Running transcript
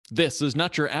This is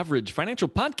Not Your Average Financial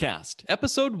Podcast,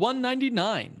 episode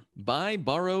 199, Buy,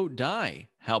 Borrow, Die,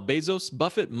 How Bezos,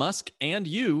 Buffett, Musk, and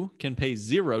you can pay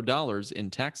 $0 in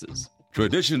taxes.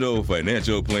 Traditional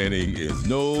financial planning is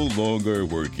no longer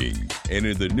working. And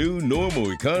in the new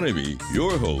normal economy,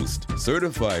 your host,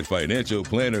 certified financial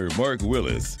planner Mark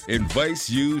Willis, invites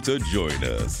you to join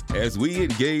us as we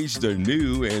engage the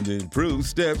new and improved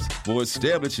steps for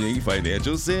establishing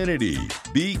financial sanity.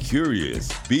 Be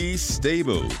curious, be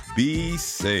stable, be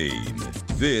sane.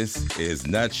 This is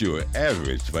Not Your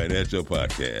Average Financial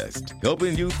Podcast,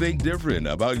 helping you think different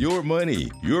about your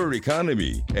money, your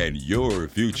economy, and your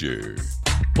future.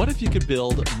 What if you could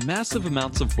build massive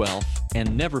amounts of wealth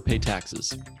and never pay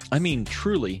taxes? I mean,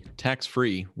 truly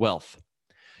tax-free wealth.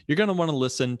 You're going to want to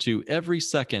listen to every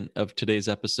second of today's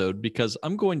episode because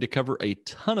I'm going to cover a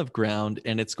ton of ground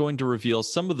and it's going to reveal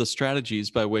some of the strategies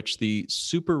by which the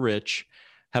super rich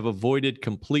have avoided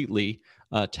completely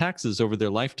taxes over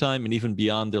their lifetime and even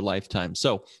beyond their lifetime.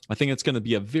 So I think it's going to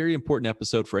be a very important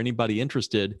episode for anybody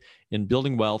interested in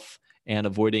building wealth and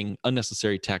avoiding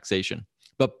unnecessary taxation.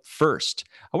 But first,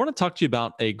 I want to talk to you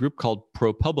about a group called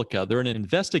ProPublica. They're an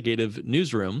investigative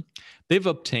newsroom. They've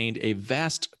obtained a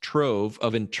vast trove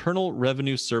of Internal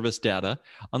Revenue Service data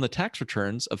on the tax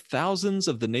returns of thousands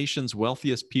of the nation's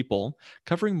wealthiest people,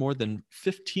 covering more than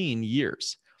 15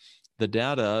 years. The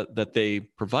data that they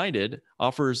provided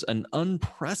offers an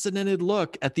unprecedented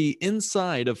look at the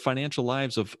inside of financial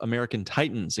lives of American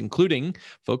titans, including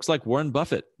folks like Warren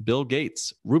Buffett, Bill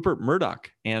Gates, Rupert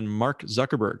Murdoch, and Mark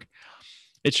Zuckerberg.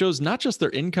 It shows not just their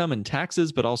income and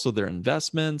taxes, but also their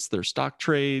investments, their stock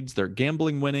trades, their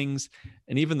gambling winnings,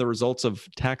 and even the results of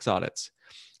tax audits.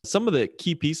 Some of the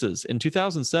key pieces: in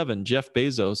 2007, Jeff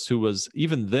Bezos, who was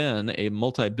even then a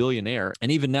multi-billionaire,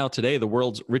 and even now today the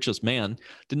world's richest man,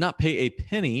 did not pay a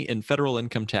penny in federal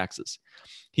income taxes.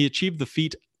 He achieved the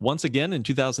feat once again in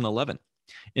 2011.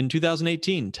 In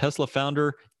 2018, Tesla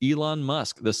founder Elon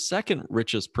Musk, the second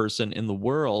richest person in the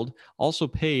world, also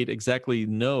paid exactly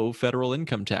no federal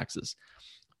income taxes.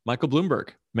 Michael Bloomberg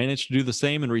managed to do the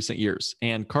same in recent years,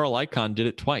 and Carl Icahn did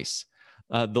it twice.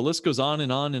 The list goes on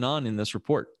and on and on in this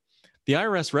report. The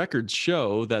IRS records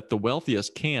show that the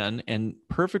wealthiest can and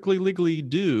perfectly legally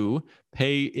do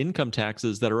pay income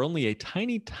taxes that are only a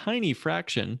tiny, tiny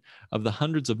fraction of the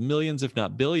hundreds of millions, if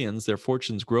not billions, their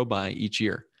fortunes grow by each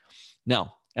year.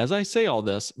 Now, as I say all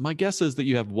this, my guess is that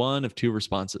you have one of two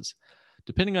responses.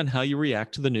 Depending on how you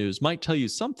react to the news, might tell you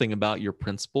something about your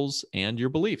principles and your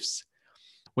beliefs.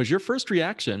 Was your first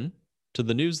reaction to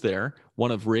the news there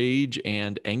one of rage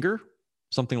and anger?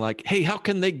 Something like, hey, how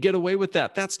can they get away with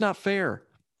that? That's not fair.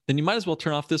 Then you might as well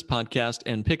turn off this podcast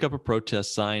and pick up a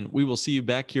protest sign. We will see you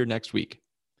back here next week.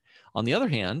 On the other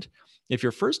hand, if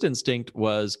your first instinct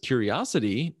was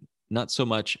curiosity, not so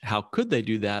much how could they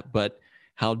do that, but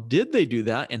how did they do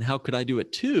that and how could I do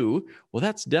it too? Well,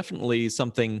 that's definitely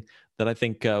something that I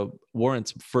think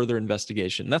warrants further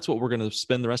investigation. That's what we're going to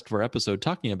spend the rest of our episode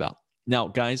talking about. Now,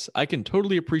 guys, I can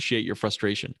totally appreciate your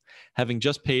frustration. Having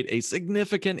just paid a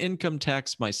significant income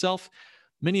tax myself,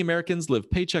 many Americans live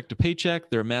paycheck to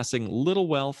paycheck. They're amassing little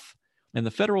wealth, and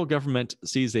the federal government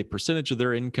sees a percentage of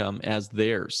their income as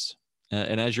theirs.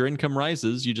 And as your income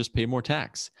rises, you just pay more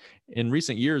tax. In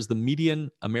recent years, the median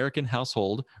American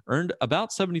household earned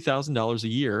about $70,000 a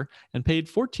year and paid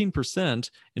 14%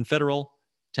 in federal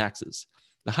taxes.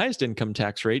 The highest income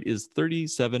tax rate is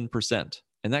 37%,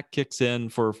 and that kicks in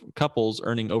for couples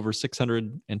earning over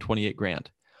 $628,000.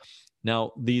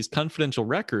 Now, these confidential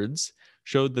records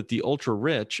showed that the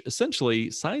ultra-rich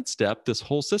essentially sidestepped this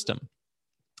whole system.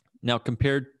 Now,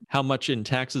 compared how much in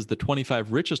taxes the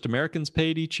 25 richest Americans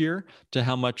paid each year to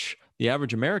how much the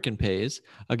average American pays,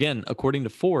 again, according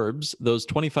to Forbes, those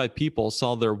 25 people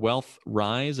saw their wealth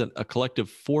rise at a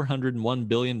collective $401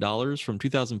 billion from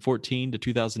 2014 to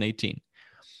 2018.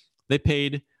 They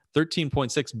paid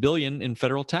 $13.6 billion in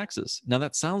federal taxes. Now,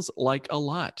 that sounds like a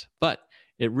lot, but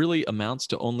it really amounts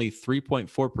to only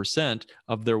 3.4%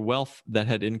 of their wealth that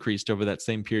had increased over that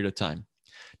same period of time.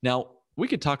 Now, we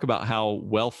could talk about how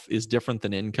wealth is different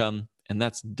than income, and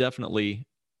that's definitely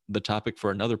the topic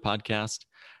for another podcast.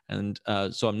 And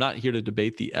so I'm not here to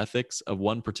debate the ethics of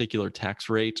one particular tax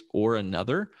rate or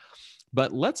another,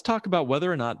 but let's talk about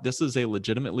whether or not this is a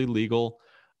legitimately legal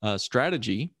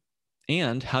strategy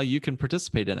and how you can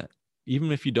participate in it,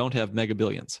 even if you don't have mega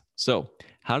billions. So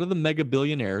how do the mega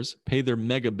billionaires pay their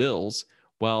mega bills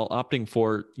while opting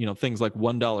for, things like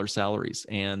 $1 salaries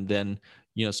and then,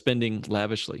 spending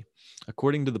lavishly?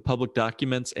 According to the public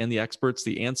documents and the experts,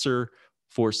 the answer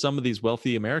for some of these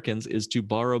wealthy Americans is to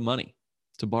borrow money.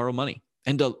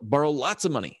 and to borrow lots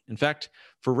of money. In fact,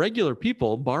 for regular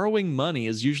people, borrowing money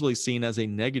is usually seen as a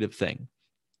negative thing,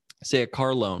 say a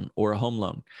car loan or a home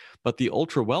loan. But the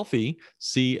ultra wealthy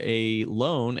see a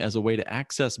loan as a way to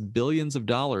access billions of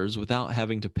dollars without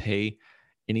having to pay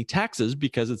any taxes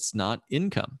because it's not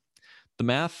income. The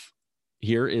math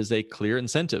here is a clear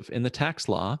incentive. In the tax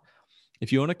law,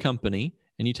 if you own a company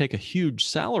and you take a huge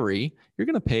salary, you're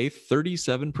going to pay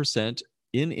 37%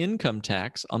 in income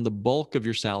tax on the bulk of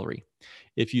your salary.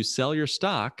 If you sell your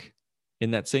stock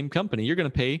in that same company, you're going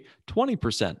to pay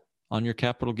 20% on your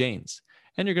capital gains,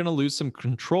 and you're going to lose some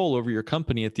control over your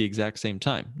company at the exact same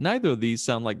time. Neither of these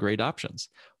sound like great options.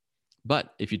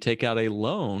 But if you take out a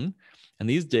loan, and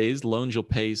these days loans you'll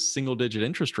pay single-digit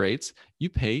interest rates, you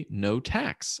pay no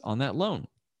tax on that loan.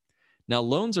 Now,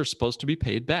 loans are supposed to be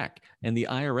paid back, and the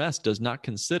IRS does not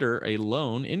consider a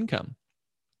loan income.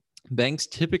 Banks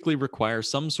typically require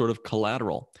some sort of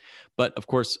collateral, but of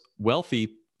course,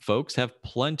 wealthy folks have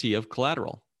plenty of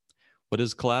collateral. What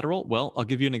is collateral? Well, I'll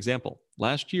give you an example.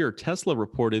 Last year, Tesla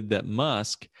reported that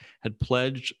Musk had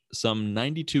pledged some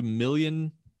 92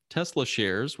 million Tesla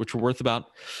shares, which were worth about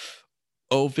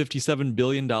 $57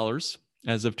 billion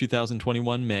as of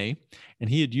 2021 May, and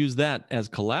he had used that as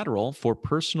collateral for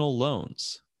personal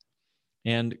loans.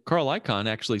 And Carl Icahn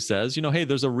actually says, hey,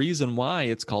 there's a reason why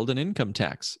it's called an income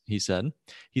tax, he said.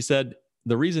 He said,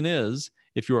 the reason is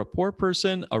if you're a poor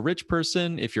person, a rich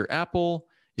person, if you're Apple,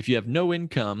 if you have no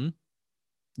income,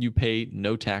 you pay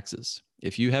no taxes.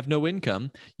 If you have no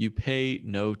income, you pay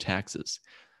no taxes.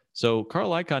 So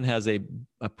Carl Icahn has a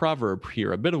proverb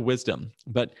here, a bit of wisdom,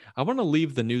 but I want to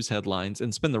leave the news headlines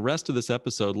and spend the rest of this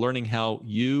episode learning how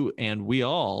you and we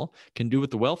all can do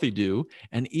what the wealthy do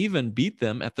and even beat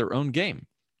them at their own game.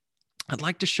 I'd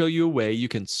like to show you a way you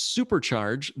can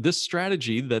supercharge this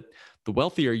strategy that the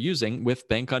wealthy are using with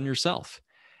Bank on Yourself,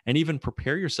 and even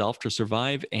prepare yourself to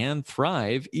survive and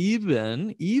thrive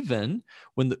even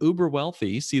when the uber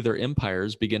wealthy see their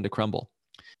empires begin to crumble.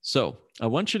 So I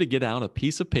want you to get out a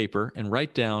piece of paper and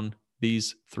write down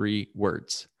these 3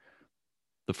 words.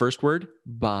 The first word,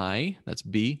 buy, that's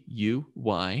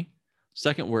B-U-Y.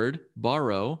 Second word,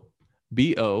 borrow,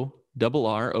 B-O-R-R-O-W.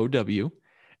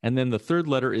 And then the third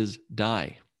letter is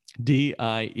die,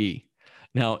 D-I-E.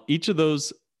 Now, each of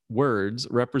those words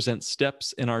represent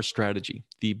steps in our strategy,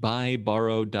 the buy,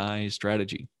 borrow, die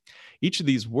strategy. Each of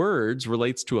these words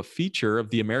relates to a feature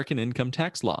of the American income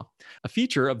tax law, a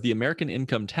feature of the American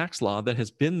income tax law that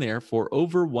has been there for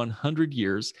over 100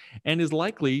 years and is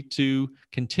likely to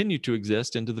continue to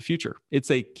exist into the future.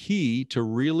 It's a key to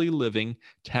really living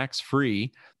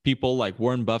tax-free. People like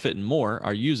Warren Buffett and more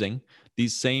are using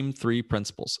these same 3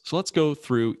 principles. So let's go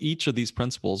through each of these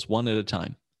principles one at a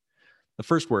time. The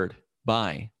first word,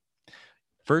 buy.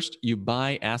 First, you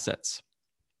buy assets.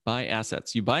 Buy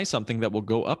assets. You buy something that will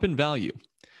go up in value.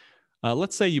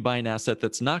 Let's say you buy an asset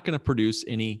that's not going to produce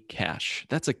any cash.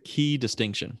 That's a key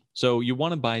distinction. So you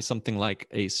want to buy something like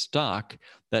a stock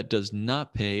that does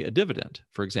not pay a dividend,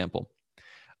 for example,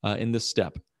 in this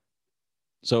step.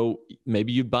 So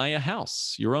maybe you buy a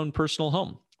house, your own personal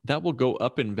home. That will go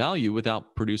up in value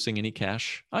without producing any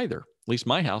cash either. At least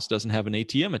my house doesn't have an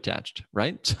ATM attached,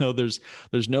 right? So there's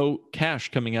no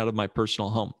cash coming out of my personal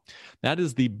home. That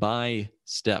is the buy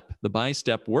step. The buy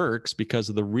step works because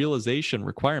of the realization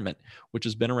requirement, which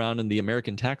has been around in the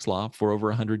American tax law for over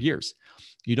 100 years.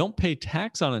 You don't pay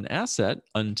tax on an asset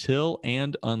until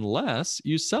and unless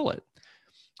you sell it,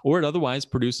 or it otherwise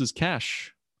produces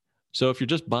cash. So if you're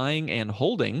just buying and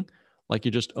holding, like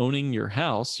you're just owning your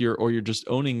house, or you're just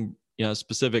owning a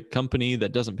specific company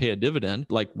that doesn't pay a dividend,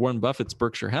 like Warren Buffett's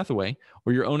Berkshire Hathaway,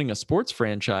 or you're owning a sports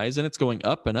franchise and it's going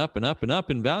up and up and up and up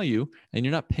in value, and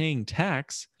you're not paying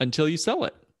tax until you sell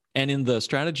it. And in the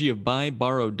strategy of buy,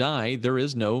 borrow, die, there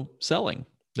is no selling.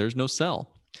 There's no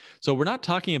sell. So we're not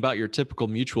talking about your typical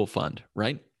mutual fund,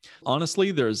 right? Honestly,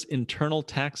 there's internal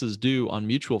taxes due on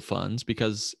mutual funds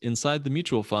because inside the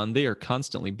mutual fund, they are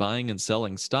constantly buying and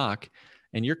selling stock.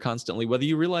 And you're constantly, whether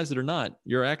you realize it or not,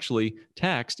 you're actually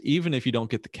taxed even if you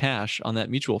don't get the cash on that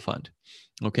mutual fund,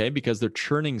 okay? Because they're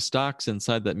churning stocks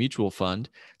inside that mutual fund.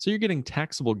 So you're getting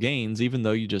taxable gains even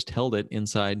though you just held it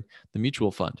inside the mutual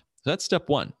fund. So that's step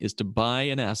 1, is to buy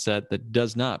an asset that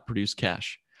does not produce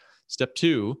cash. Step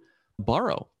 2,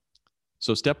 borrow.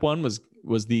 So step 1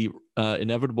 was the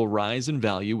inevitable rise in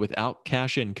value without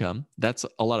cash income. That's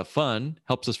a lot of fun,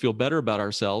 helps us feel better about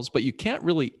ourselves, but you can't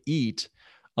really eat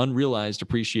unrealized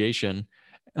appreciation.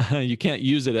 You can't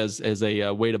use it as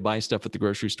a way to buy stuff at the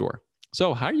grocery store.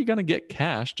 So how are you going to get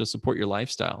cash to support your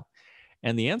lifestyle?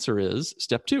 And the answer is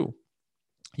step 2,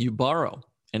 you borrow.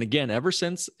 And again, ever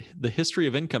since the history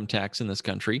of income tax in this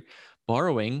country,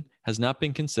 Borrowing has not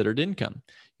been considered income.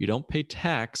 You don't pay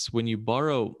tax when you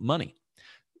borrow money.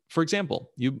 For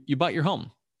example, you bought your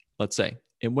home, let's say.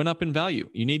 It went up in value.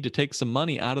 You need to take some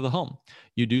money out of the home.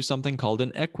 You do something called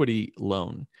an equity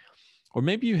loan. Or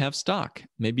maybe you have stock.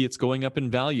 Maybe it's going up in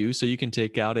value, so you can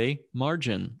take out a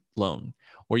margin loan.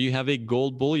 Or you have a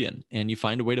gold bullion and you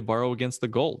find a way to borrow against the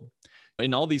gold.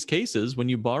 In all these cases, when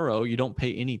you borrow, you don't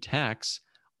pay any tax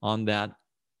on that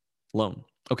loan.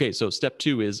 Okay, so step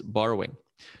 2 is borrowing.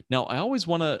 Now, I always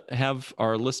want to have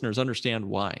our listeners understand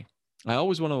why. I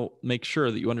always want to make sure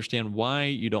that you understand why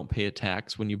you don't pay a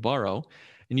tax when you borrow.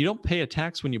 And you don't pay a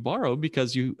tax when you borrow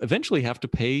because you eventually have to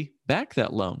pay back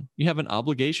that loan. You have an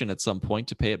obligation at some point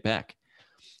to pay it back.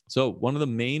 So one of the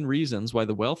main reasons why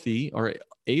the wealthy are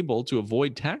able to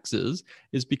avoid taxes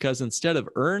is because instead of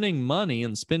earning money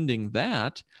and spending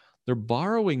that, they're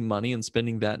borrowing money and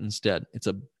spending that instead. It's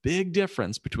a big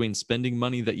difference between spending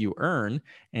money that you earn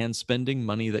and spending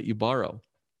money that you borrow.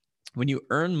 When you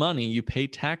earn money, you pay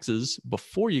taxes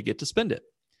before you get to spend it.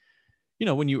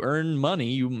 When you earn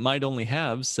money, you might only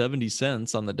have 70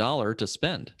 cents on the dollar to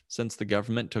spend since the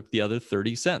government took the other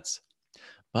 30 cents.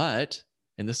 But,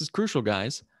 and this is crucial,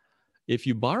 guys, if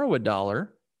you borrow $1,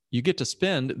 you get to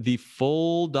spend the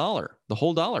full dollar, the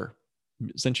whole dollar,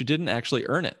 since you didn't actually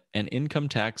earn it. And income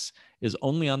tax is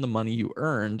only on the money you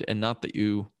earned and not that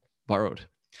you borrowed.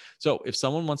 So if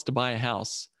someone wants to buy a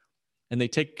house and they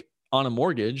take on a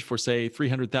mortgage for, say,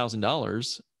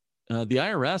 $300,000, the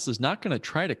IRS is not going to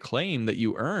try to claim that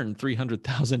you earned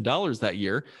 $300,000 that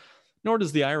year, nor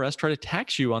does the IRS try to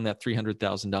tax you on that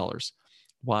 $300,000.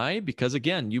 Why? Because,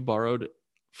 again, you borrowed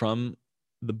from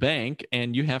the bank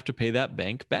and you have to pay that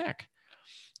bank back.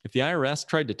 If the IRS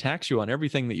tried to tax you on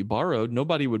everything that you borrowed,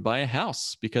 nobody would buy a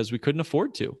house because we couldn't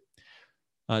afford to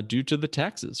due to the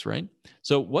taxes, right?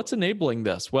 So what's enabling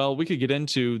this? Well, we could get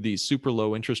into the super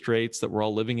low interest rates that we're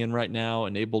all living in right now,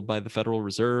 enabled by the Federal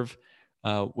Reserve,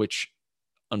 which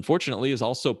unfortunately is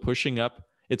also pushing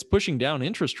down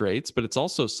interest rates, but it's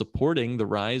also supporting the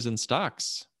rise in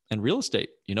stocks and real estate.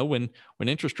 When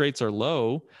interest rates are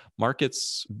low,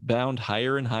 markets bound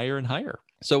higher and higher and higher.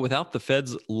 So without the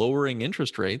Fed's lowering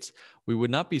interest rates, we would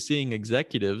not be seeing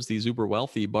executives, these uber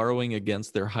wealthy, borrowing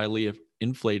against their highly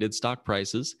inflated stock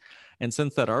prices. And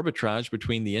since that arbitrage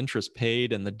between the interest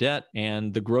paid and the debt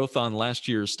and the growth on last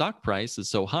year's stock price is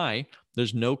so high,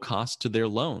 there's no cost to their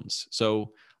loans.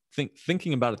 So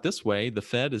thinking about it this way, the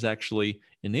Fed is actually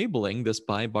enabling this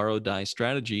buy, borrow, die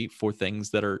strategy for things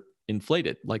that are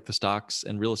inflated, like the stocks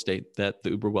and real estate that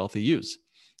the uber wealthy use.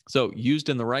 So used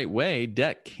in the right way,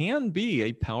 debt can be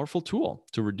a powerful tool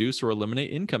to reduce or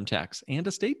eliminate income tax and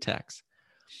estate tax.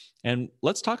 And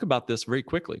let's talk about this very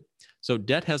quickly. So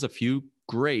debt has a few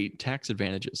great tax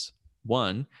advantages.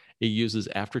 One, it uses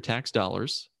after-tax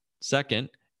dollars. Second,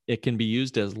 it can be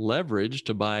used as leverage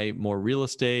to buy more real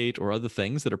estate or other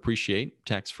things that appreciate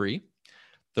tax-free.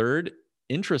 Third,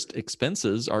 interest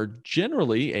expenses are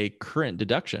generally a current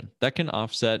deduction that can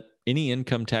offset any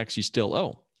income tax you still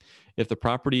owe. If the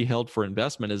property held for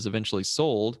investment is eventually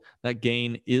sold, that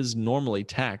gain is normally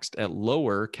taxed at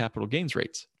lower capital gains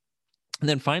rates. And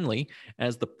then finally,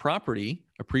 as the property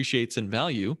appreciates in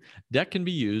value, debt can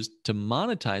be used to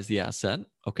monetize the asset,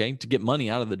 to get money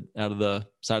out of the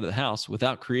side of the house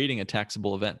without creating a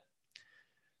taxable event.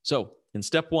 So in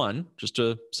step 1, just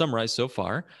to summarize so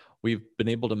far, we've been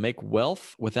able to make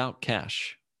wealth without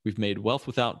cash. We've made wealth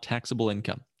without taxable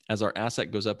income as our asset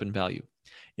goes up in value.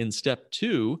 In step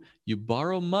 2, you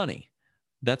borrow money.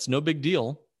 That's no big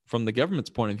deal from the government's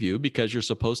point of view because you're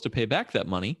supposed to pay back that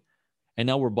money. And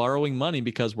now we're borrowing money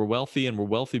because we're wealthy, and we're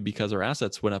wealthy because our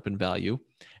assets went up in value.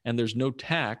 And there's no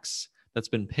tax that's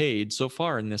been paid so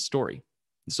far in this story.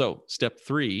 So step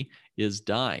 3 is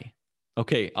die.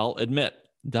 Okay, I'll admit,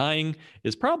 dying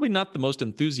is probably not the most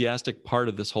enthusiastic part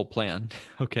of this whole plan,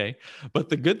 okay? But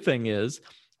the good thing is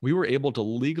we were able to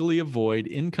legally avoid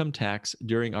income tax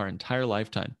during our entire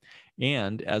lifetime.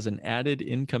 And as an added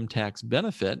income tax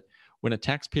benefit, when a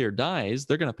taxpayer dies,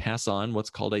 they're going to pass on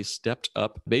what's called a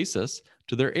stepped-up basis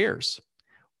to their heirs,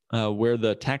 where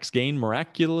the tax gain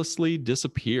miraculously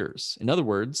disappears. In other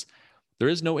words, there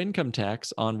is no income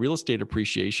tax on real estate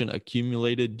appreciation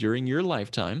accumulated during your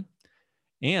lifetime,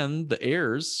 and the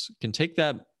heirs can take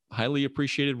that highly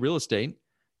appreciated real estate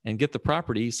and get the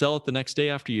property, sell it the next day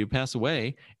after you pass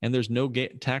away, and there's no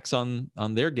tax on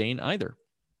their gain either.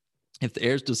 If the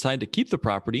heirs decide to keep the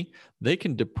property, they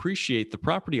can depreciate the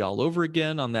property all over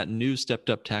again on that new stepped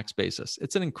up tax basis.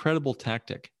 It's an incredible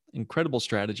tactic, incredible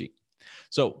strategy.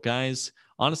 So, guys,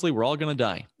 honestly, we're all going to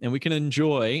die, and we can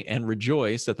enjoy and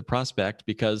rejoice at the prospect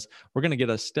because we're going to get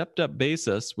a stepped up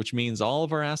basis, which means all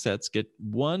of our assets get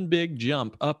one big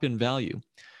jump up in value.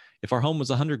 If our home was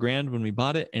 100 grand when we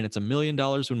bought it and it's $1 million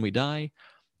when we die,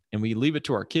 and we leave it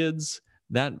to our kids,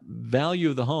 that value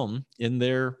of the home in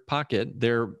their pocket,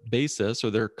 their basis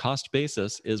or their cost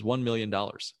basis is $1 million.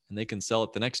 And they can sell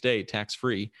it the next day tax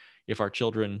free if our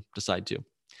children decide to.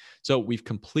 So we've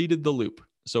completed the loop.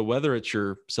 So whether it's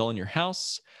you're selling your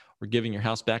house or giving your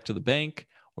house back to the bank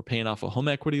or paying off a home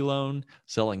equity loan,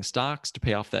 selling stocks to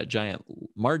pay off that giant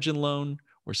margin loan,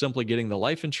 or simply getting the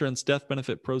life insurance death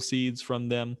benefit proceeds from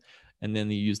them, and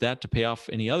then you use that to pay off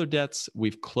any other debts,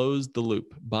 we've closed the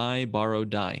loop. Buy, borrow,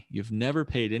 die. You've never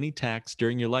paid any tax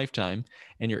during your lifetime,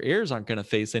 and your heirs aren't going to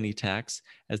face any tax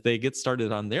as they get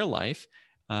started on their life.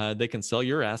 They can sell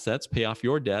your assets, pay off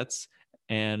your debts,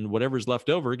 and whatever's left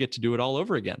over, get to do it all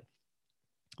over again.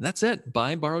 That's it.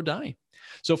 Buy, borrow, die.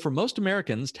 So for most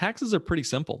Americans, taxes are pretty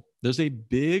simple. There's a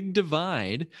big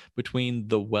divide between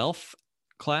the wealth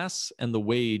class and the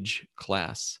wage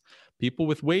class. People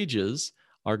with wages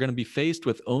are going to be faced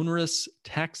with onerous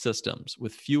tax systems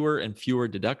with fewer and fewer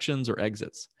deductions or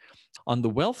exits. On the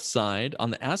wealth side, on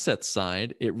the assets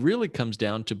side, it really comes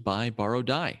down to buy, borrow,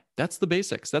 die. That's the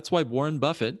basics. That's why Warren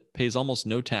Buffett pays almost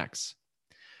no tax.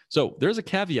 So there's a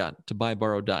caveat to buy,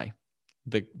 borrow, die.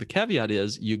 The caveat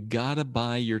is you got to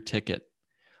buy your ticket.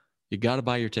 You got to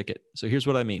buy your ticket. So here's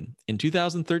what I mean. In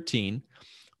 2013,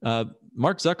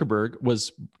 Mark Zuckerberg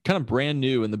was kind of brand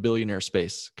new in the billionaire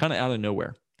space, kind of out of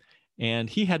nowhere. And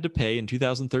he had to pay in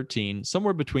 2013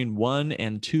 somewhere between $1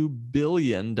 and $2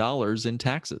 billion in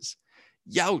taxes.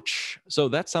 Youch! So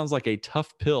that sounds like a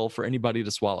tough pill for anybody to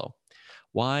swallow.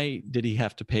 Why did he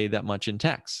have to pay that much in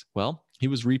tax? Well, he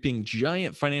was reaping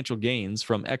giant financial gains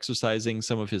from exercising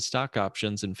some of his stock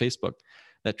options in Facebook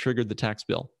that triggered the tax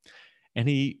bill. And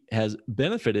he has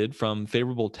benefited from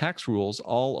favorable tax rules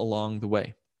all along the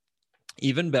way.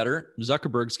 Even better,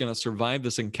 Zuckerberg's going to survive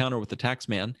this encounter with the tax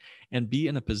man and be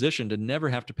in a position to never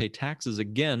have to pay taxes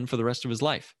again for the rest of his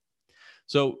life.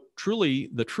 So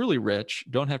the truly rich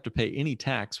don't have to pay any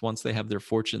tax once they have their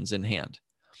fortunes in hand.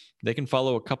 They can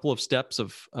follow a couple of steps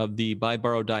of the buy,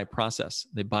 borrow, die process.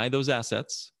 They buy those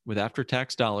assets with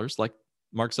after-tax dollars like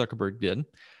Mark Zuckerberg did,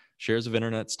 shares of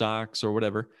internet stocks or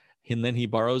whatever, and then he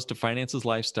borrows to finance his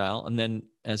lifestyle. And then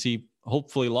as he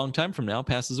hopefully a long time from now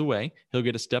passes away, he'll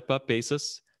get a step-up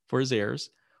basis for his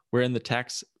heirs, wherein the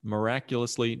tax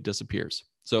miraculously disappears.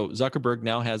 So Zuckerberg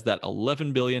now has that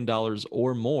 $11 billion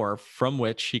or more from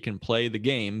which he can play the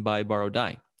game buy, borrow,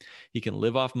 die. He can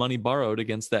live off money borrowed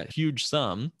against that huge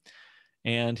sum,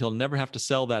 and he'll never have to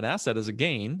sell that asset as a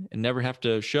gain and never have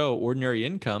to show ordinary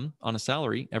income on a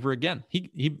salary ever again.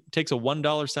 He takes a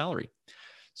 $1 salary.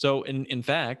 So in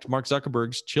fact, Mark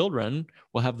Zuckerberg's children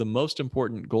will have the most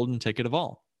important golden ticket of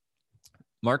all.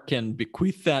 Mark can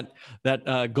bequeath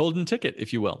that golden ticket,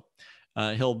 if you will.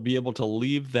 He'll be able to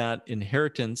leave that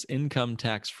inheritance income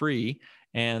tax-free,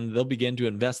 and they'll begin to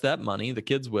invest that money, the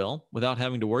kids will, without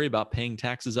having to worry about paying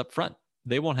taxes up front.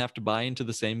 They won't have to buy into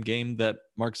the same game that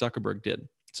Mark Zuckerberg did.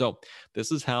 So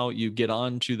this is how you get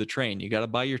onto the train. You got to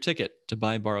buy your ticket to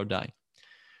buy, borrow, die.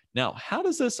 Now, how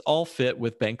does this all fit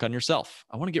with Bank on Yourself?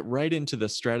 I want to get right into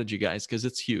this strategy, guys, because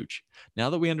it's huge. Now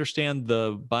that we understand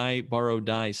the buy, borrow,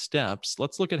 die steps,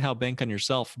 let's look at how Bank on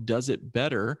Yourself does it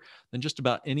better than just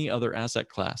about any other asset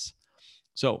class.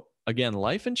 So again,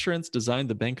 life insurance designed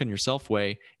the Bank on Yourself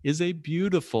way is a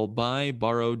beautiful buy,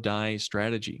 borrow, die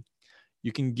strategy.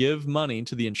 You can give money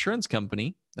to the insurance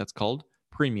company, that's called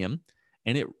premium,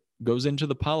 and it goes into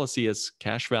the policy as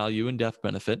cash value and death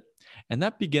benefit. And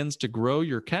that begins to grow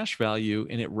your cash value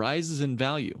and it rises in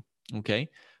value, okay?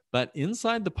 But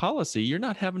inside the policy, you're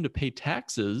not having to pay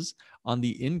taxes on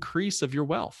the increase of your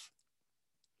wealth.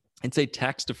 It's a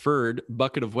tax-deferred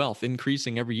bucket of wealth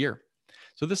increasing every year.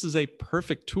 So this is a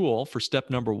perfect tool for step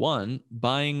number one,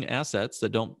 buying assets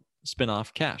that don't spin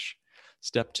off cash.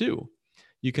 Step two,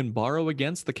 you can borrow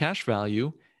against the cash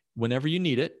value whenever you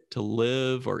need it to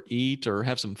live or eat or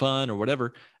have some fun or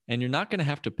whatever. And you're not going to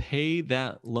have to pay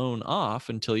that loan off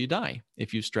until you die.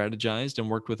 If you strategized and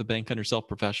worked with a Bank on Yourself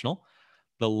professional,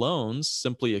 the loans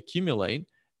simply accumulate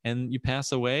and you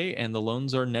pass away and the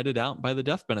loans are netted out by the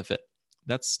death benefit.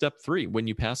 That's step three. When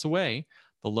you pass away,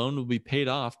 the loan will be paid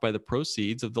off by the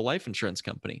proceeds of the life insurance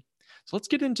company. So let's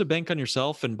get into Bank on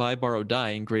Yourself and buy, borrow,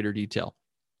 die in greater detail.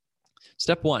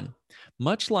 Step one,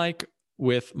 much like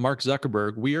with Mark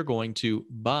Zuckerberg, we are going to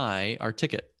buy our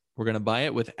ticket. We're going to buy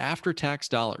it with after-tax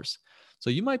dollars. So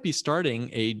you might be starting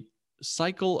a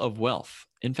cycle of wealth.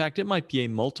 In fact, it might be a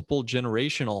multiple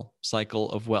generational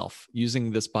cycle of wealth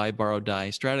using this buy, borrow, die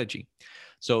strategy.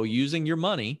 So using your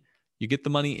money, you get the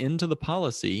money into the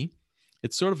policy.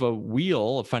 It's sort of a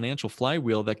wheel, a financial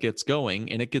flywheel that gets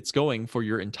going, and it gets going for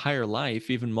your entire life,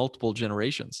 even multiple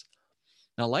generations.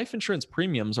 Now, life insurance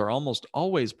premiums are almost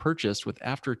always purchased with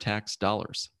after-tax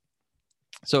dollars.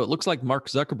 So it looks like Mark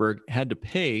Zuckerberg had to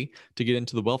pay to get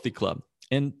into the wealthy club.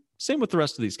 And same with the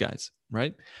rest of these guys,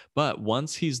 right? But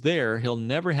once he's there, he'll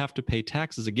never have to pay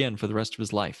taxes again for the rest of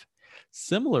his life.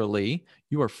 Similarly,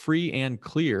 you are free and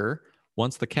clear.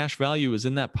 Once the cash value is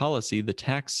in that policy, the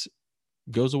tax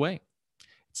goes away.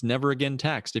 It's never again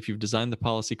taxed if you've designed the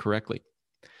policy correctly.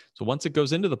 So once it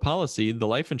goes into the policy, the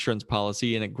life insurance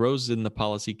policy, and it grows in the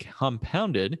policy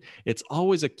compounded, it's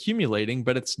always accumulating,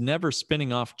 but it's never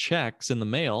spinning off checks in the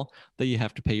mail that you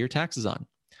have to pay your taxes on.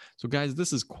 So guys,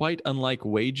 this is quite unlike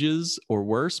wages or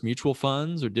worse, mutual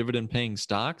funds or dividend-paying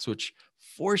stocks, which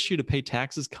force you to pay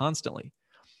taxes constantly.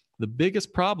 The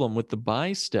biggest problem with the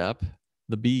buy step,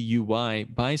 the BUY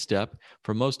buy step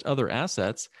for most other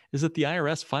assets is that the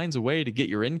IRS finds a way to get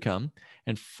your income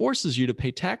and forces you to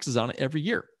pay taxes on it every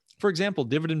year. For example,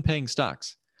 dividend-paying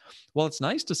stocks. While it's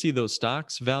nice to see those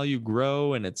stocks value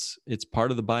grow and it's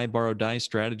part of the buy, borrow, die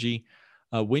strategy,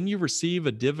 when you receive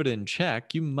a dividend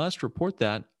check, you must report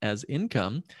that as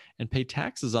income and pay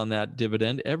taxes on that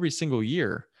dividend every single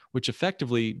year, which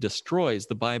effectively destroys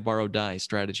the buy, borrow, die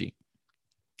strategy.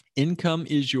 Income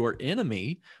is your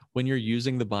enemy when you're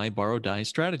using the buy, borrow, die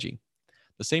strategy.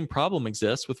 The same problem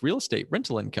exists with real estate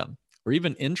rental income or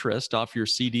even interest off your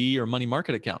CD or money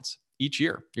market accounts. Each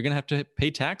year, you're going to have to pay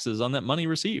taxes on that money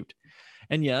received.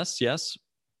 And yes,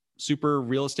 super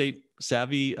real estate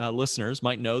savvy listeners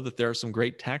might know that there are some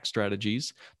great tax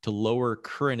strategies to lower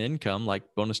current income like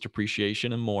bonus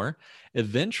depreciation and more.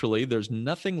 Eventually, there's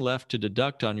nothing left to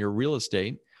deduct on your real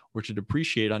estate or to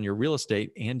depreciate on your real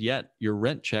estate, and yet your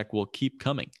rent check will keep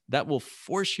coming. That will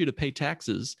force you to pay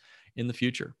taxes in the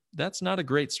future. That's not a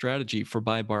great strategy for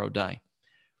buy, borrow, die.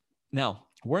 Now,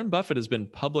 Warren Buffett has been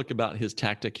public about his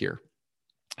tactic here.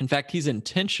 In fact, he's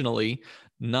intentionally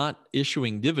not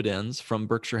issuing dividends from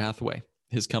Berkshire Hathaway,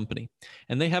 his company,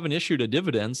 and they haven't issued a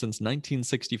dividend since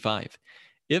 1965.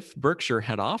 If Berkshire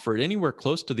had offered anywhere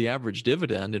close to the average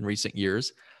dividend in recent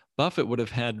years, Buffett would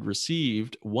have had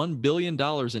received $1 billion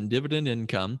in dividend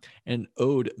income and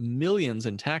owed millions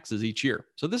in taxes each year.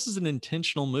 So this is an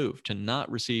intentional move to not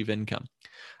receive income.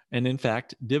 And in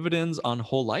fact, dividends on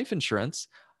whole life insurance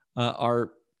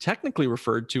are technically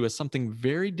referred to as something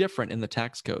very different in the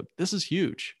tax code. This is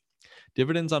huge.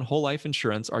 Dividends on whole life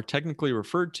insurance are technically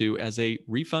referred to as a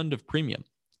refund of premium,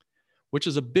 which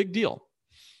is a big deal.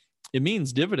 It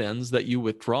means dividends that you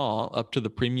withdraw up to the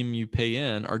premium you pay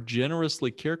in are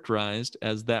generously characterized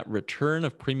as that return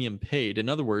of premium paid. In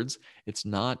other words, it's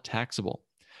not taxable.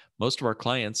 Most of our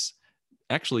clients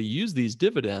actually use these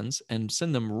dividends and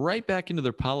send them right back into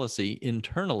their policy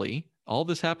internally. All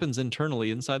this happens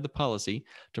internally inside the policy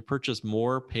to purchase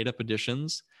more paid up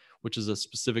additions, which is a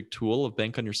specific tool of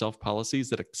Bank on Yourself policies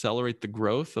that accelerate the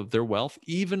growth of their wealth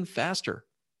even faster.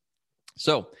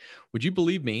 So, would you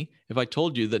believe me if I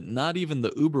told you that not even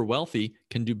the uber wealthy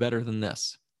can do better than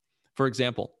this? For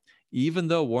example, even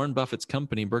though Warren Buffett's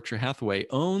company, Berkshire Hathaway,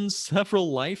 owns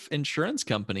several life insurance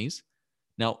companies.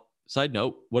 Now, side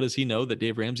note, what does he know that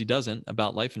Dave Ramsey doesn't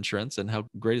about life insurance and how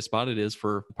great a spot it is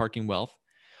for parking wealth?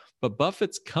 But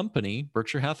Buffett's company,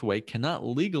 Berkshire Hathaway, cannot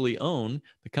legally own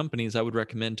the companies I would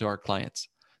recommend to our clients,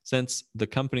 since the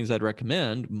companies I'd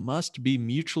recommend must be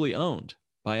mutually owned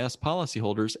by us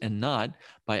policyholders and not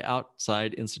by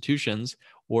outside institutions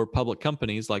or public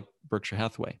companies like Berkshire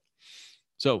Hathaway.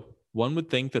 So one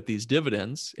would think that these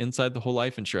dividends inside the whole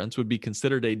life insurance would be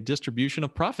considered a distribution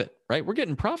of profit, right? We're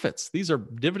getting profits. These are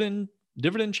dividend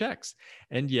checks.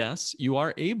 And yes, you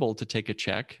are able to take a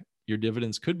check. Your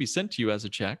dividends could be sent to you as a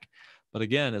check. But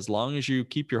again, as long as you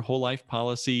keep your whole life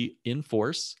policy in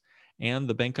force and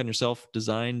the Bank on Yourself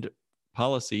designed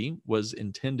policy was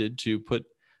intended to put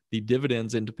the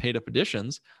dividends into paid up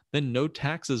additions, then no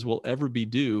taxes will ever be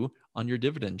due on your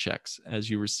dividend checks as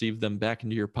you receive them back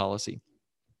into your policy.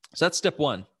 So that's step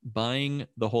one, buying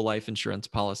the whole life insurance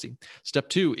policy. Step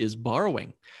two is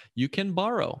borrowing. You can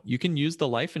borrow. You can use the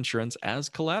life insurance as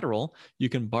collateral. You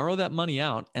can borrow that money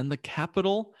out, and the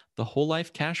capital, the whole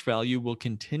life cash value, will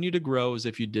continue to grow as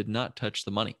if you did not touch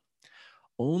the money.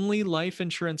 Only life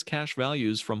insurance cash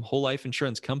values from whole life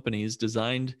insurance companies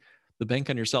designed the Bank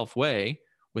on Yourself way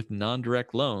with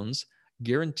non-direct loans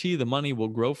guarantee the money will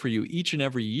grow for you each and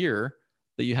every year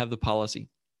that you have the policy,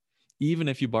 even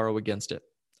if you borrow against it.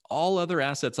 All other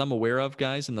assets I'm aware of,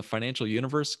 guys, in the financial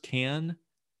universe can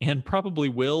and probably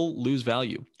will lose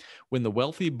value. When the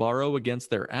wealthy borrow against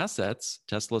their assets,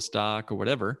 Tesla stock or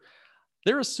whatever,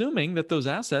 they're assuming that those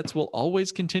assets will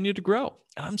always continue to grow.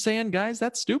 And I'm saying, guys,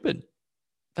 that's stupid.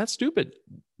 That's stupid.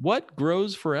 What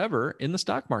grows forever in the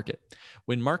stock market?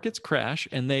 When markets crash,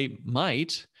 and they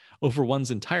might over one's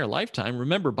entire lifetime,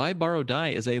 remember, buy, borrow, die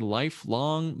is a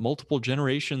lifelong, multiple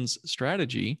generations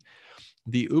strategy.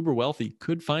 The uber wealthy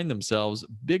could find themselves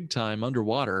big time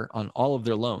underwater on all of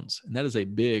their loans. And that is a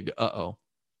big uh-oh.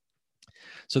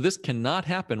 So this cannot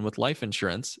happen with life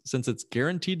insurance since it's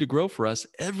guaranteed to grow for us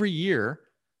every year.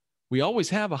 We always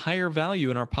have a higher value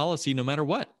in our policy no matter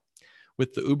what.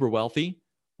 With the uber wealthy,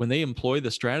 when they employ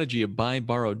the strategy of buy,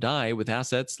 borrow, die with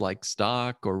assets like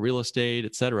stock or real estate,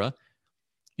 etc.,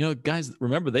 guys,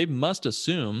 remember, they must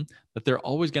assume that they're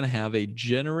always going to have a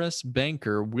generous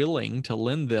banker willing to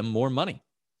lend them more money.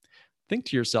 Think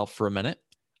to yourself for a minute,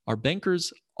 are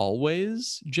bankers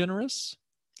always generous?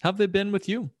 How have they been with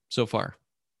you so far?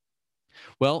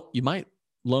 Well, you might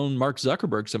loan Mark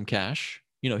Zuckerberg some cash.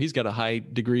 He's got a high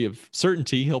degree of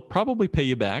certainty he'll probably pay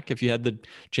you back if you had the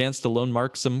chance to loan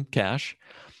Mark some cash.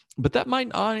 But that might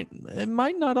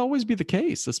not always be the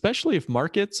case, especially if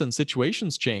markets and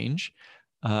situations change.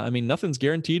 Nothing's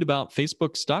guaranteed about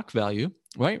Facebook stock value,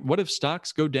 right? What if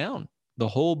stocks go down? The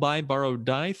whole buy, borrow,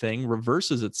 die thing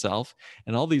reverses itself,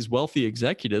 and all these wealthy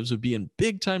executives would be in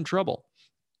big time trouble.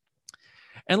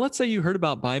 And let's say you heard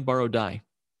about buy, borrow, die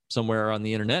somewhere on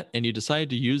the internet, and you decided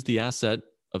to use the asset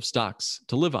of stocks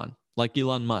to live on, like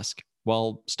Elon Musk,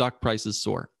 while stock prices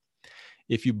soar.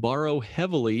 If you borrow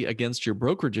heavily against your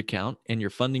brokerage account and you're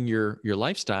funding your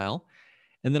lifestyle,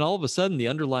 and then all of a sudden the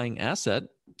underlying asset,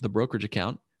 the brokerage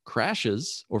account,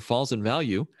 crashes or falls in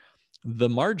value, the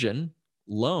margin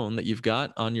loan that you've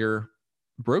got on your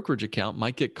brokerage account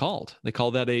might get called. They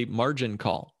call that a margin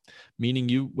call, meaning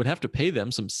you would have to pay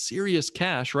them some serious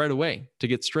cash right away to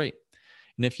get straight.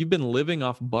 And if you've been living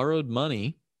off borrowed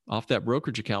money off that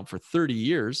brokerage account for 30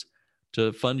 years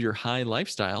to fund your high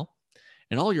lifestyle,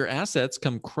 and all your assets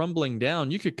come crumbling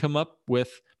down, you could come up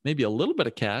with maybe a little bit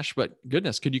of cash, but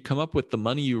goodness, could you come up with the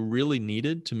money you really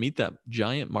needed to meet that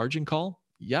giant margin call?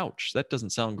 Youch, that doesn't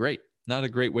sound great. Not a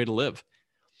great way to live.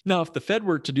 Now, if the Fed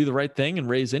were to do the right thing and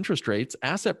raise interest rates,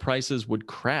 asset prices would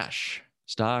crash.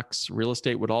 Stocks, real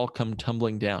estate would all come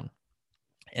tumbling down.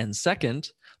 And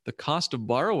second, the cost of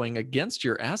borrowing against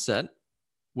your asset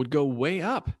would go way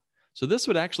up. So this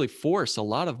would actually force a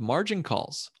lot of margin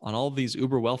calls on all of these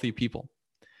uber wealthy people.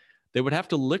 They would have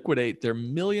to liquidate their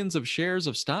millions of shares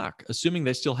of stock, assuming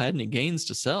they still had any gains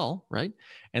to sell, right?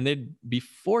 And they'd be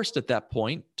forced at that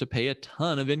point to pay a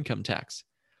ton of income tax.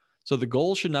 So the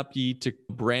goal should not be to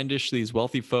brandish these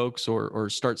wealthy folks or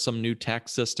start some new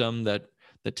tax system that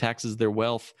taxes their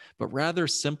wealth, but rather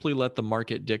simply let the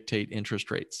market dictate interest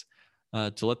rates,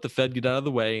 to let the Fed get out of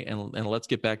the way and let's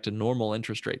get back to normal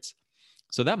interest rates.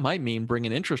 So that might mean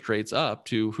bringing interest rates up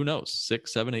to, who knows,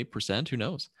 6, 7, 8%, who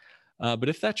knows? But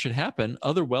if that should happen,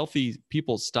 other wealthy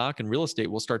people's stock and real estate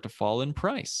will start to fall in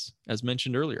price, as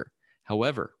mentioned earlier.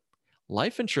 However,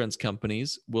 life insurance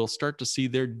companies will start to see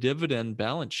their dividend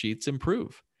balance sheets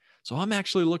improve. So I'm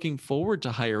actually looking forward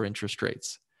to higher interest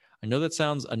rates. I know that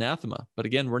sounds anathema, but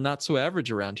again, we're not so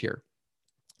average around here.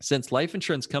 Since life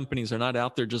insurance companies are not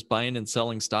out there just buying and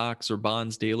selling stocks or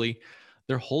bonds daily,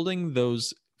 they're holding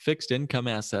those fixed income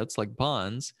assets like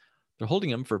bonds. They're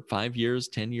holding them for 5 years,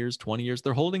 10 years, 20 years.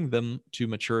 They're holding them to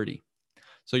maturity.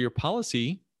 So your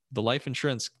policy, the life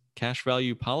insurance cash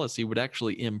value policy, would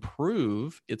actually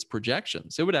improve its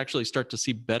projections. It would actually start to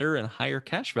see better and higher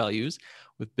cash values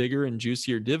with bigger and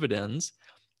juicier dividends,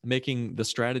 making the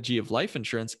strategy of life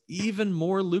insurance even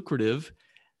more lucrative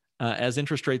as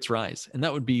interest rates rise. And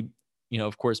that would be,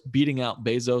 of course, beating out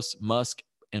Bezos, Musk,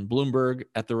 and Bloomberg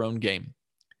at their own game.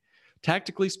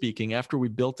 Tactically speaking, after we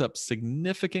built up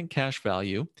significant cash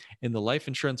value in the life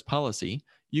insurance policy,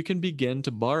 you can begin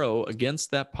to borrow against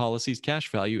that policy's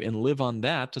cash value and live on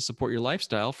that to support your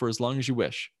lifestyle for as long as you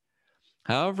wish.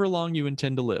 However long you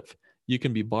intend to live, you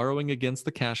can be borrowing against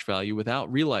the cash value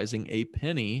without realizing a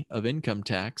penny of income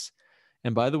tax.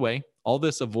 And by the way, all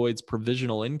this avoids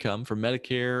provisional income for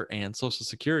Medicare and Social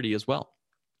Security as well.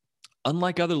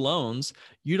 Unlike other loans,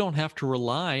 you don't have to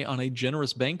rely on a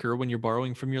generous banker when you're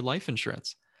borrowing from your life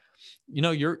insurance.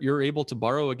 You're able to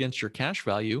borrow against your cash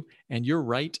value, and your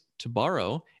right to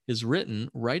borrow is written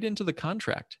right into the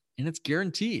contract, and it's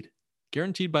guaranteed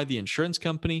by the insurance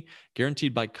company,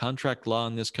 guaranteed by contract law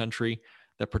in this country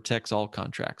that protects all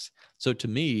contracts. So to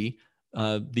me,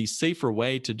 the safer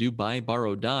way to do buy,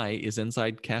 borrow, die is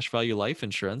inside cash value life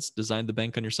insurance, designed the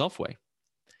bank on yourself way.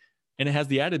 And it has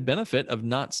the added benefit of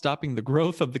not stopping the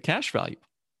growth of the cash value.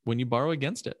 when you borrow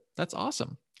against it. That's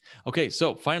awesome. Okay,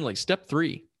 so finally, step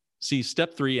 3. See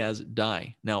step 3 as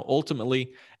die. Now,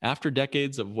 ultimately, after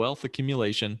decades of wealth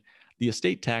accumulation, the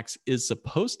estate tax is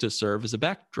supposed to serve as a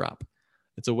backdrop.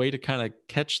 It's a way to kind of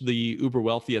catch the uber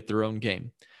wealthy at their own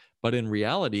game. But in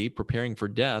reality, preparing for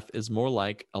death is more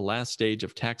like a last stage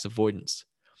of tax avoidance.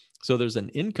 So there's an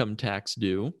income tax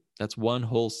due. That's one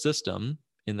whole system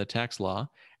in the tax law.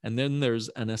 And then there's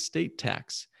an estate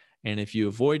tax. And if you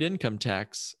avoid income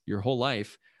tax your whole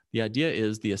life, the idea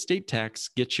is the estate tax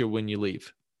gets you when you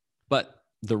leave. But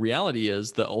the reality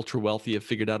is the ultra wealthy have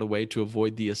figured out a way to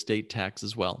avoid the estate tax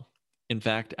as well. In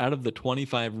fact, out of the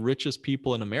 25 richest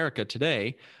people in America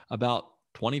today, about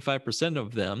 25%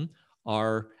 of them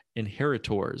are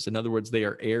inheritors. In other words, they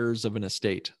are heirs of an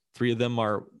estate. 3 of them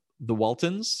are the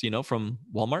Waltons, from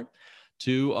Walmart.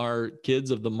 2 are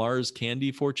kids of the Mars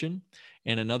candy fortune.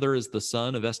 And another is the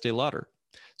son of Estee Lauder.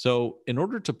 So in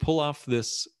order to pull off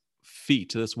this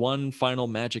feat, this one final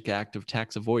magic act of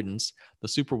tax avoidance, the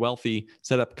super wealthy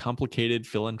set up complicated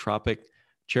philanthropic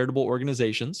charitable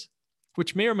organizations,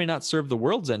 which may or may not serve the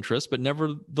world's interests, but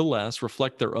nevertheless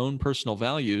reflect their own personal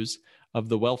values of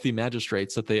the wealthy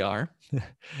magistrates that they are.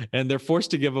 And they're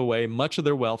forced to give away much of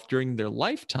their wealth during their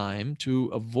lifetime to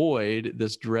avoid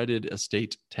this dreaded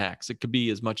estate tax. It could be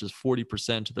as much as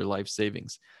 40% of their life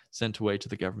savings sent away to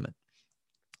the government.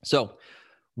 So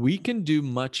we can do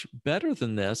much better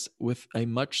than this with a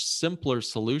much simpler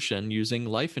solution using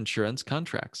life insurance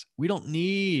contracts. We don't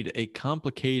need a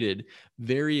complicated,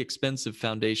 very expensive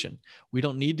foundation. We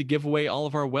don't need to give away all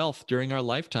of our wealth during our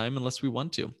lifetime unless we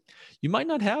want to. You might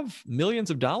not have millions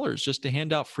of dollars just to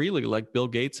hand out freely like Bill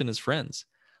Gates and his friends.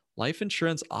 Life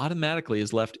insurance automatically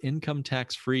is left income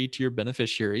tax free to your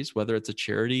beneficiaries, whether it's a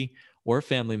charity or a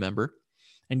family member.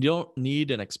 And you don't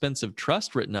need an expensive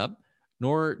trust written up,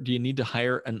 nor do you need to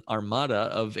hire an armada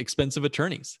of expensive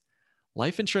attorneys.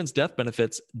 Life insurance death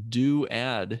benefits do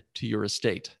add to your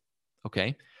estate,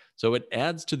 okay? So it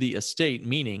adds to the estate,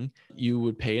 meaning you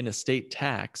would pay an estate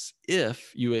tax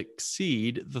if you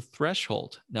exceed the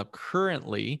threshold. Now,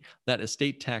 currently, that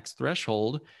estate tax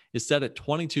threshold is set at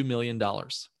 $22 million.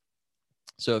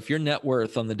 So if your net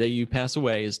worth on the day you pass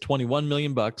away is $21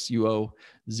 million, you owe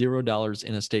 $0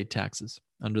 in estate taxes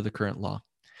under the current law.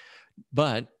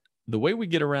 But the way we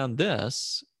get around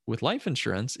this with life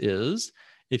insurance is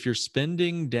if you're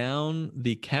spending down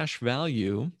the cash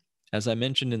value, as I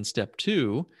mentioned in step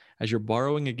 2, as you're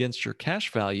borrowing against your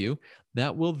cash value,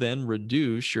 that will then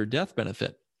reduce your death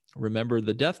benefit. Remember,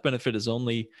 the death benefit is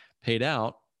only paid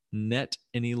out net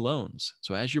any loans.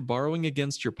 So as you're borrowing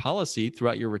against your policy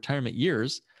throughout your retirement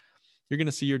years, you're going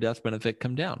to see your death benefit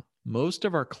come down. Most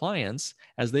of our clients,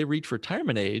 as they reach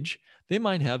retirement age, they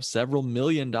might have several $1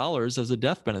 million as a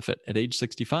death benefit at age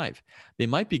 65. They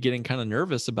might be getting kind of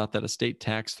nervous about that estate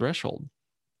tax threshold.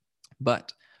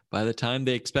 But by the time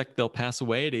they expect they'll pass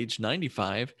away at age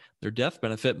 95, their death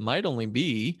benefit might only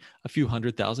be a few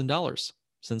 $100,000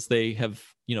 since they have,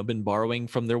 been borrowing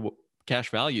from their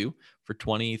cash value for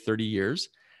 20, 30 years.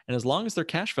 And as long as their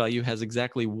cash value has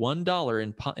exactly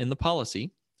 $1 in the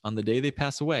policy on the day they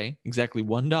pass away, exactly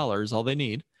 $1 is all they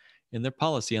need in their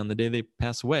policy on the day they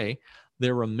pass away,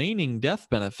 their remaining death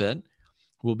benefit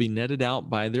will be netted out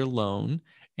by their loan,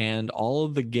 and all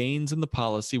of the gains in the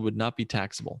policy would not be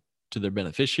taxable to their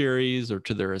beneficiaries or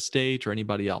to their estate or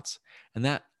anybody else. And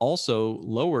that also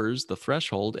lowers the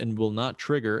threshold and will not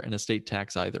trigger an estate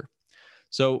tax either.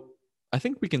 So I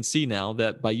think we can see now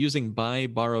that by using buy,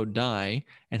 borrow, die,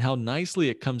 and how nicely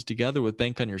it comes together with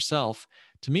Bank on Yourself,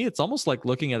 to me, it's almost like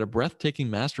looking at a breathtaking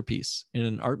masterpiece in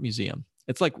an art museum.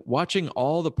 It's like watching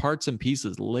all the parts and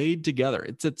pieces laid together.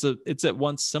 It's at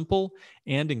once simple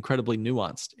and incredibly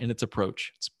nuanced in its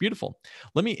approach. It's beautiful.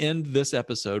 Let me end this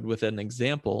episode with an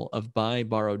example of buy,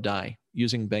 borrow, die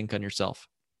using Bank on Yourself.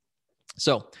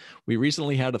 So we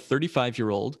recently had a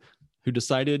 35-year-old who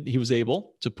decided he was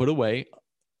able to put away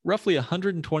roughly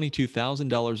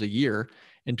 $122,000 a year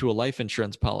into a life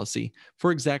insurance policy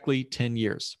for exactly 10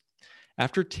 years.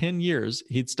 After 10 years,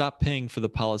 he'd stopped paying for the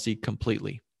policy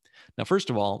completely. Now, first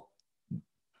of all,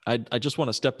 I just want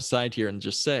to step aside here and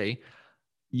just say,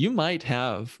 you might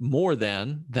have more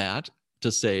than that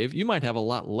to save. You might have a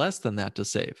lot less than that to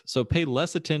save. So pay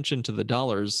less attention to the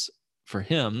dollars for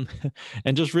him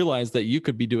and just realize that you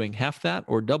could be doing half that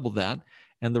or double that,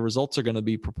 and the results are going to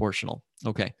be proportional.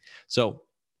 Okay, so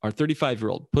our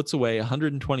 35-year-old puts away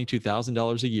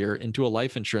 $122,000 a year into a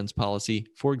life insurance policy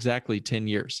for exactly 10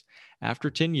 years.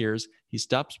 After 10 years, he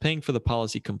stops paying for the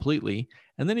policy completely,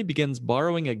 and then he begins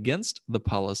borrowing against the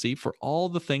policy for all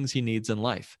the things he needs in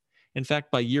life. In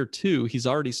fact, by year 2, he's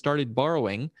already started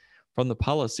borrowing from the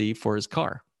policy for his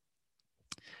car.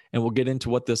 And we'll get into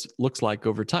what this looks like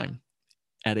over time.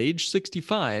 At age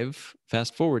 65,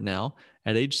 fast forward now,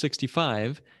 at age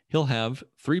 65, he'll have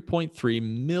 $3.3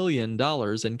 million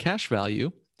in cash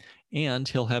value, and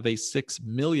he'll have a $6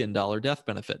 million death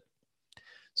benefit.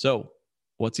 So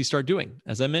what's he start doing?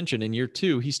 As I mentioned, in year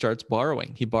 2, he starts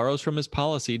borrowing. He borrows from his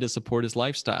policy to support his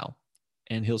lifestyle.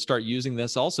 And he'll start using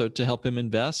this also to help him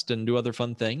invest and do other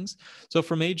fun things. So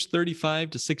from age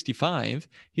 35 to 65,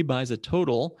 he buys a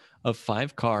total of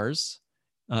 5 cars,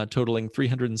 totaling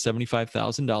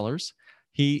 $375,000.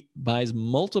 He buys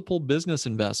multiple business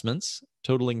investments,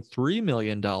 totaling $3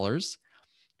 million.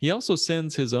 He also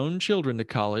sends his own children to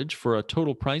college for a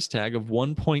total price tag of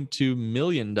 $1.2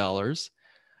 million.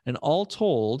 And all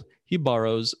told, he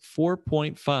borrows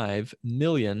 $4.5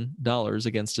 million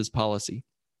against his policy.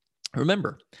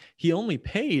 Remember, he only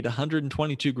paid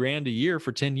 $122,000 a year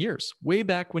for 10 years, way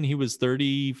back when he was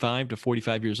 35 to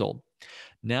 45 years old.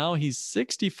 Now he's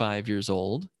 65 years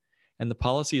old, and the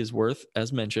policy is worth,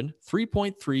 as mentioned,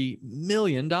 $3.3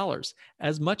 million,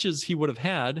 as much as he would have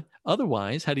had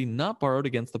otherwise had he not borrowed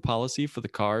against the policy for the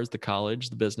cars, the college,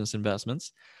 the business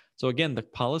investments. So again, the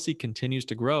policy continues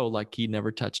to grow like he never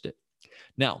touched it.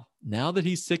 Now that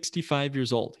he's 65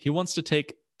 years old, he wants to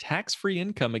take tax-free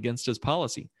income against his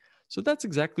policy. So that's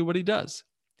exactly what he does.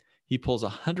 He pulls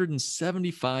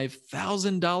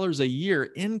 $175,000 a year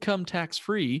income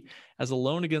tax-free as a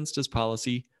loan against his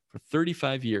policy for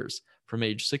 35 years, from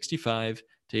age 65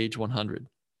 to age 100.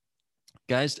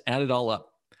 Guys, add it all up.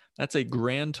 That's a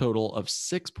grand total of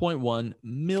 $6.1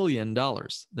 million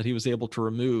that he was able to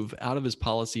remove out of his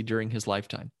policy during his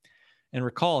lifetime. And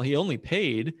recall, he only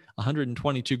paid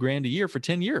 $122,000 a year for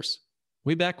 10 years,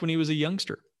 way back when he was a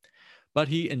youngster. But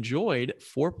he enjoyed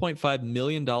 $4.5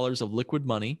 million of liquid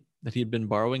money that he had been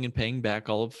borrowing and paying back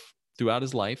throughout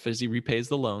his life as he repays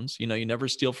the loans. You never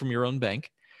steal from your own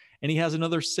bank. And he has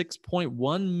another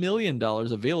 $6.1 million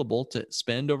available to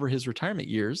spend over his retirement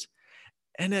years.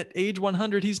 And at age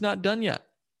 100, he's not done yet.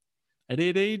 At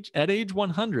age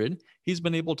 100, he's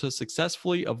been able to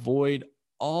successfully avoid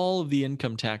all of the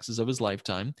income taxes of his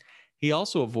lifetime. He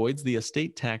also avoids the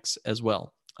estate tax as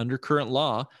well. Under current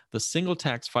law, the single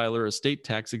tax filer estate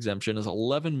tax exemption is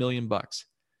 $11 million.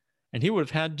 And he would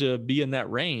have had to be in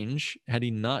that range had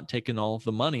he not taken all of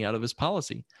the money out of his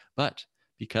policy. But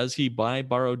because he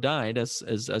borrowed, died,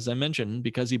 as I mentioned,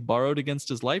 because he borrowed against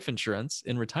his life insurance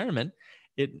in retirement,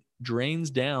 it drains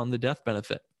down the death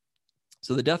benefit.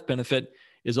 So the death benefit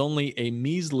is only a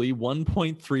measly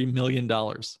 $1.3 million.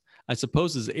 I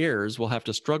suppose his heirs will have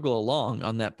to struggle along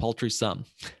on that paltry sum.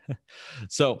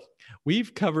 So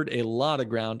we've covered a lot of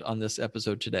ground on this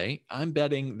episode today. I'm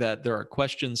betting that there are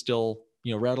questions still,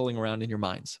 rattling around in your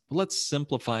minds. But let's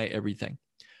simplify everything.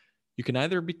 You can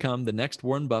either become the next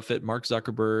Warren Buffett, Mark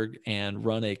Zuckerberg, and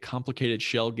run a complicated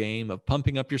shell game of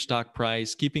pumping up your stock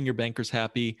price, keeping your bankers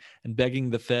happy, and begging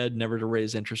the Fed never to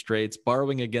raise interest rates,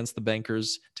 borrowing against the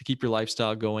bankers to keep your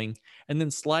lifestyle going, and then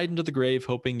slide into the grave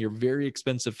hoping your very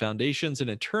expensive foundations and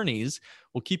attorneys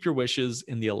will keep your wishes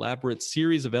in the elaborate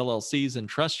series of LLCs and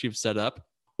trusts you've set up.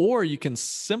 Or you can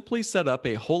simply set up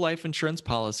a whole life insurance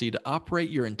policy to operate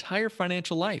your entire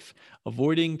financial life,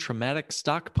 avoiding traumatic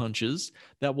stock punches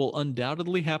that will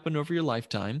undoubtedly happen over your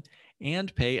lifetime,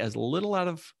 and pay as little out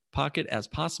of pocket as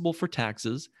possible for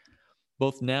taxes,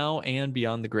 both now and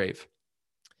beyond the grave.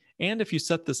 And if you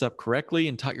set this up correctly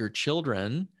and taught your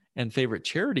children and favorite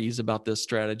charities about this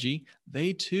strategy,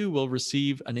 they too will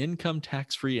receive an income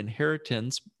tax-free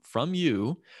inheritance from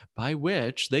you, by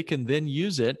which they can then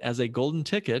use it as a golden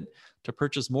ticket to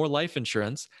purchase more life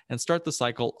insurance and start the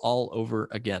cycle all over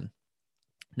again.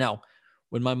 Now,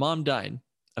 when my mom died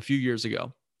a few years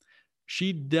ago,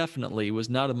 she definitely was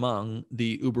not among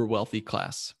the uber wealthy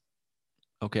class.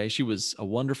 Okay, she was a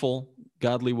wonderful,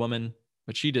 godly woman,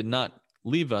 but she did not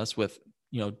leave us with,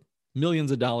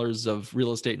 millions of dollars of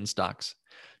real estate and stocks.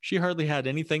 She hardly had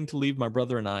anything to leave my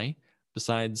brother and I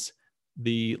besides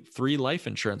the 3 life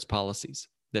insurance policies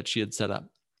that she had set up,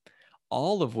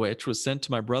 all of which was sent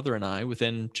to my brother and I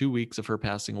within 2 weeks of her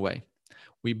passing away.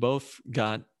 We both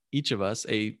got, each of us,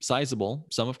 a sizable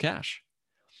sum of cash.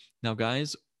 Now,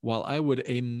 guys, while I would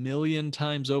a million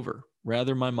times over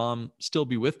rather my mom still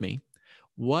be with me,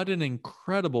 what an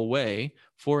incredible way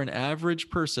for an average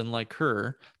person like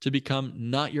her to become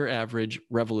not your average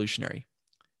revolutionary.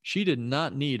 She did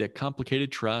not need a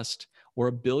complicated trust or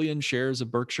a billion shares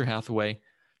of Berkshire Hathaway.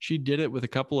 She did it with a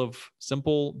couple of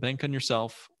simple bank on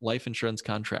yourself life insurance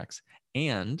contracts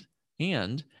and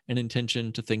an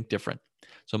intention to think different.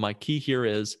 So my key here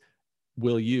is,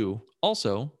 will you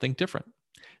also think different?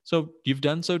 So you've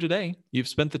done so today. You've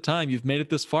spent the time. You've made it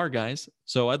this far, guys.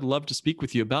 So I'd love to speak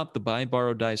with you about the buy,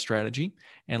 borrow, die strategy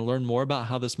and learn more about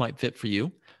how this might fit for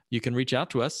you. You can reach out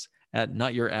to us at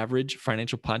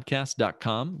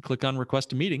notyouraverageFinancialPodcast.com. Click on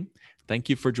Request a Meeting. Thank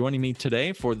you for joining me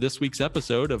today for this week's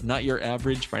episode of Not Your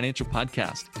Average Financial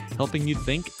Podcast, helping you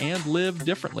think and live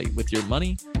differently with your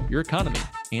money, your economy,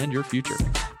 and your future.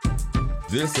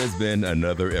 This has been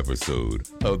another episode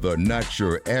of the Not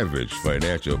Your Average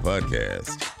Financial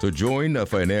Podcast. To join the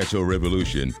financial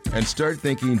revolution and start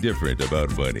thinking different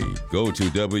about money, go to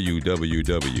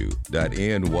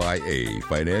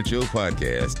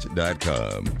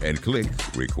www.nyafinancialpodcast.com and click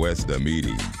Request a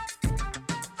Meeting.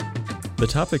 The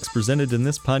topics presented in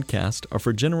this podcast are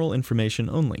for general information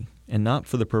only and not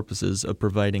for the purposes of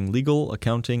providing legal,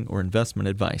 accounting, or investment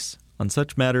advice. On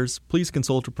such matters, please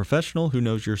consult a professional who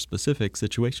knows your specific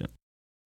situation.